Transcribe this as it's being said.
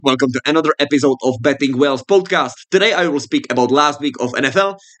Welcome to another episode of Betting Wells podcast. Today I will speak about last week of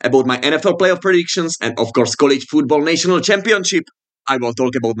NFL, about my NFL playoff predictions, and of course college football national championship. I will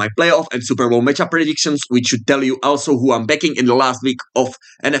talk about my playoff and Super Bowl matchup predictions, which should tell you also who I'm backing in the last week of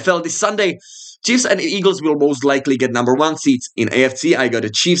NFL this Sunday. Chiefs and Eagles will most likely get number 1 seeds. In AFC, I got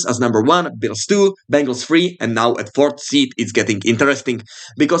the Chiefs as number 1, Bills 2, Bengals 3, and now at 4th seed, it's getting interesting.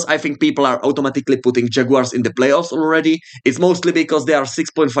 Because I think people are automatically putting Jaguars in the playoffs already. It's mostly because they are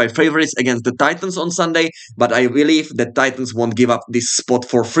 6.5 favorites against the Titans on Sunday, but I believe that Titans won't give up this spot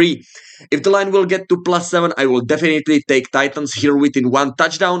for free. If the line will get to +7, I will definitely take Titans here within 1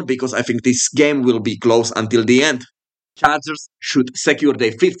 touchdown, because I think this game will be close until the end. Chargers should secure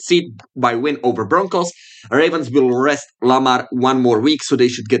their 5th seed by win over Broncos. Ravens will rest Lamar 1 more week, so they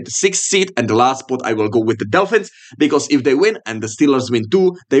should get the 6th seed. And the last spot, I will go with the Dolphins, because if they win and the Steelers win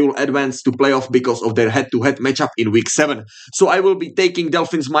too, they will advance to playoff because of their head-to-head matchup in week 7. So I will be taking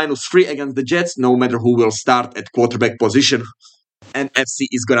Dolphins -3 against the Jets, no matter who will start at quarterback position. And FC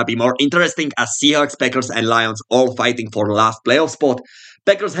is gonna be more interesting as Seahawks, Packers, and Lions all fighting for the last playoff spot.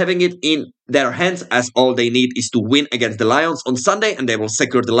 Packers having it in their hands as all they need is to win against the Lions on Sunday and they will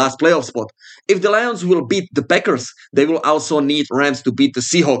secure the last playoff spot. If the Lions will beat the Packers, they will also need Rams to beat the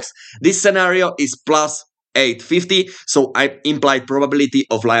Seahawks. This scenario is plus 850, so implied probability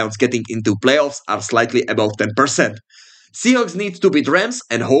of Lions getting into playoffs are slightly above 10%. Seahawks need to beat Rams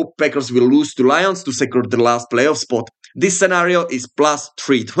and hope Packers will lose to Lions to secure the last playoff spot. This scenario is plus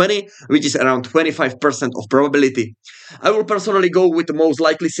 320, which is around 25% of probability. I will personally go with the most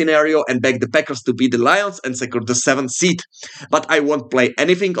likely scenario and back the Packers to beat the Lions and secure the 7th seed. But I won't play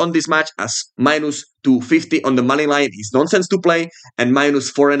anything on this match as minus 250 on the money line is nonsense to play and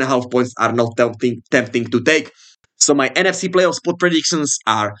minus 4.5 points are not tempting to take. So my NFC playoff spot predictions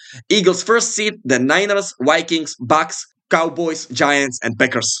are Eagles 1st seed, then Niners, Vikings, Bucks, Cowboys, Giants, and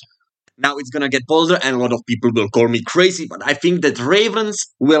Packers. Now it's gonna get bolder and a lot of people will call me crazy, but I think that Ravens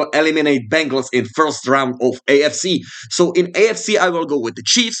will eliminate Bengals in first round of AFC. So in AFC I will go with the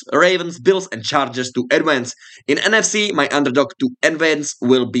Chiefs, Ravens, Bills, and Chargers to advance. In NFC my underdog to advance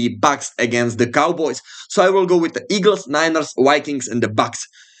will be Bucks against the Cowboys. So I will go with the Eagles, Niners, Vikings, and the Bucks.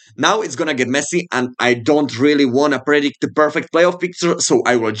 Now it's gonna get messy and I don't really wanna predict the perfect playoff picture, so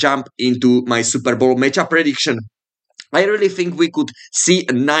I will jump into my Super Bowl matchup prediction. I really think we could see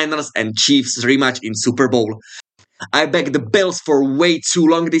a Niners and Chiefs rematch in Super Bowl. I backed the Bills for way too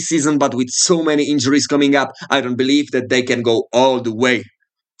long this season, but with so many injuries coming up, I don't believe that they can go all the way.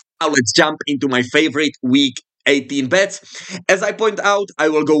 Now let's jump into my favorite Week 18 bets. As I point out, I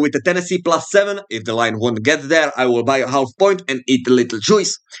will go with the Tennessee +7. If the line won't get there, I will buy a half point and eat a little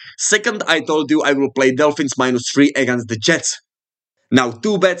juice. Second, I told you I will play Dolphins -3 against the Jets. Now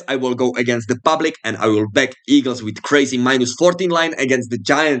 2 bets, I will go against the public and I will back Eagles with crazy -14 line against the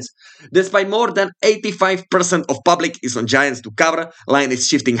Giants. Despite more than 85% of public is on Giants to cover, line is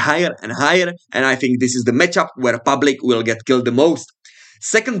shifting higher and higher and I think this is the matchup where public will get killed the most.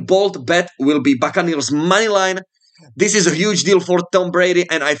 Second bold bet will be Buccaneers money line. This is a huge deal for Tom Brady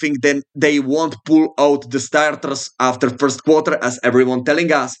and I think then they won't pull out the starters after first quarter as everyone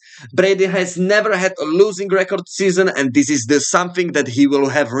telling us. Brady has never had a losing record season and this is the something that he will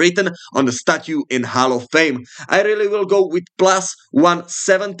have written on the statue in Hall of Fame. I really will go with plus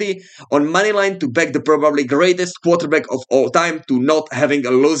 170 on money line to back the probably greatest quarterback of all time to not having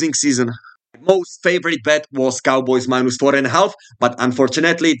a losing season. Most favorite bet was Cowboys -4.5, but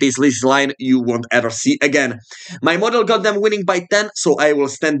unfortunately this list line you won't ever see again. My model got them winning by 10, so I will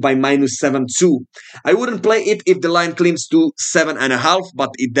stand by -7 too. I wouldn't play it if the line climbs to 7.5,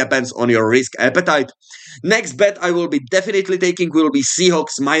 but it depends on your risk appetite. Next bet I will be definitely taking will be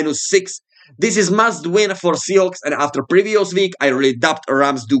Seahawks -6. This is must win for Seahawks and after previous week I really doubt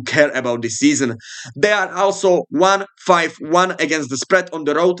Rams do care about this season. They are also 1-5-1 against the spread on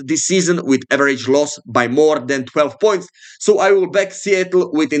the road this season with average loss by more than 12 points. So I will back Seattle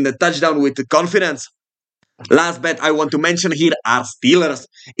within the touchdown with confidence. Last bet I want to mention here are Steelers.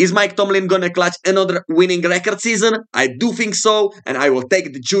 Is Mike Tomlin gonna clutch another winning record season? I do think so and I will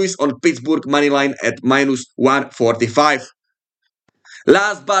take the juice on Pittsburgh moneyline at -145.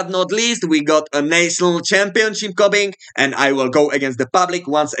 Last but not least, we got a national championship coming and I will go against the public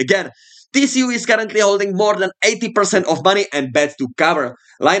once again. TCU is currently holding more than 80% of money and bets to cover.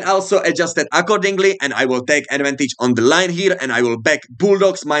 Line also adjusted accordingly and I will take advantage on the line here and I will back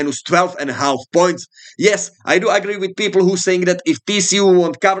Bulldogs -12.5 points. Yes, I do agree with people who saying that if TCU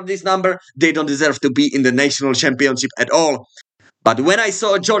won't cover this number, they don't deserve to be in the national championship at all. But when I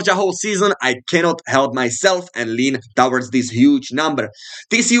saw Georgia whole season, I cannot help myself and lean towards this huge number.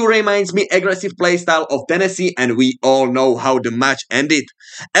 TCU reminds me aggressive playstyle of Tennessee, and we all know how the match ended.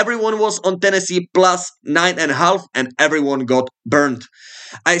 Everyone was on Tennessee plus 9.5 and everyone got burned.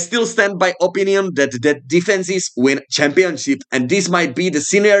 I still stand by opinion that defenses win championship, and this might be the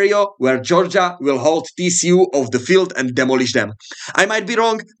scenario where Georgia will hold TCU off the field and demolish them. I might be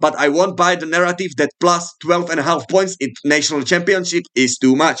wrong, but I won't buy the narrative that plus 12.5 points in national championship is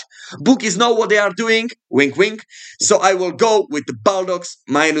too much. Bookies know what they are doing, wink wink, so I will go with the Bulldogs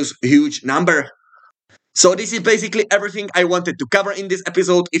minus huge number. So this is basically everything I wanted to cover in this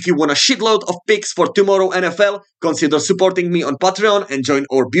episode. If you want a shitload of picks for tomorrow NFL, consider supporting me on Patreon and join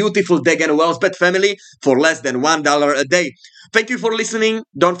our beautiful Degen Wellsbet family for less than $1 a day. Thank you for listening.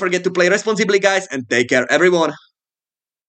 Don't forget to play responsibly, guys, and take care, everyone.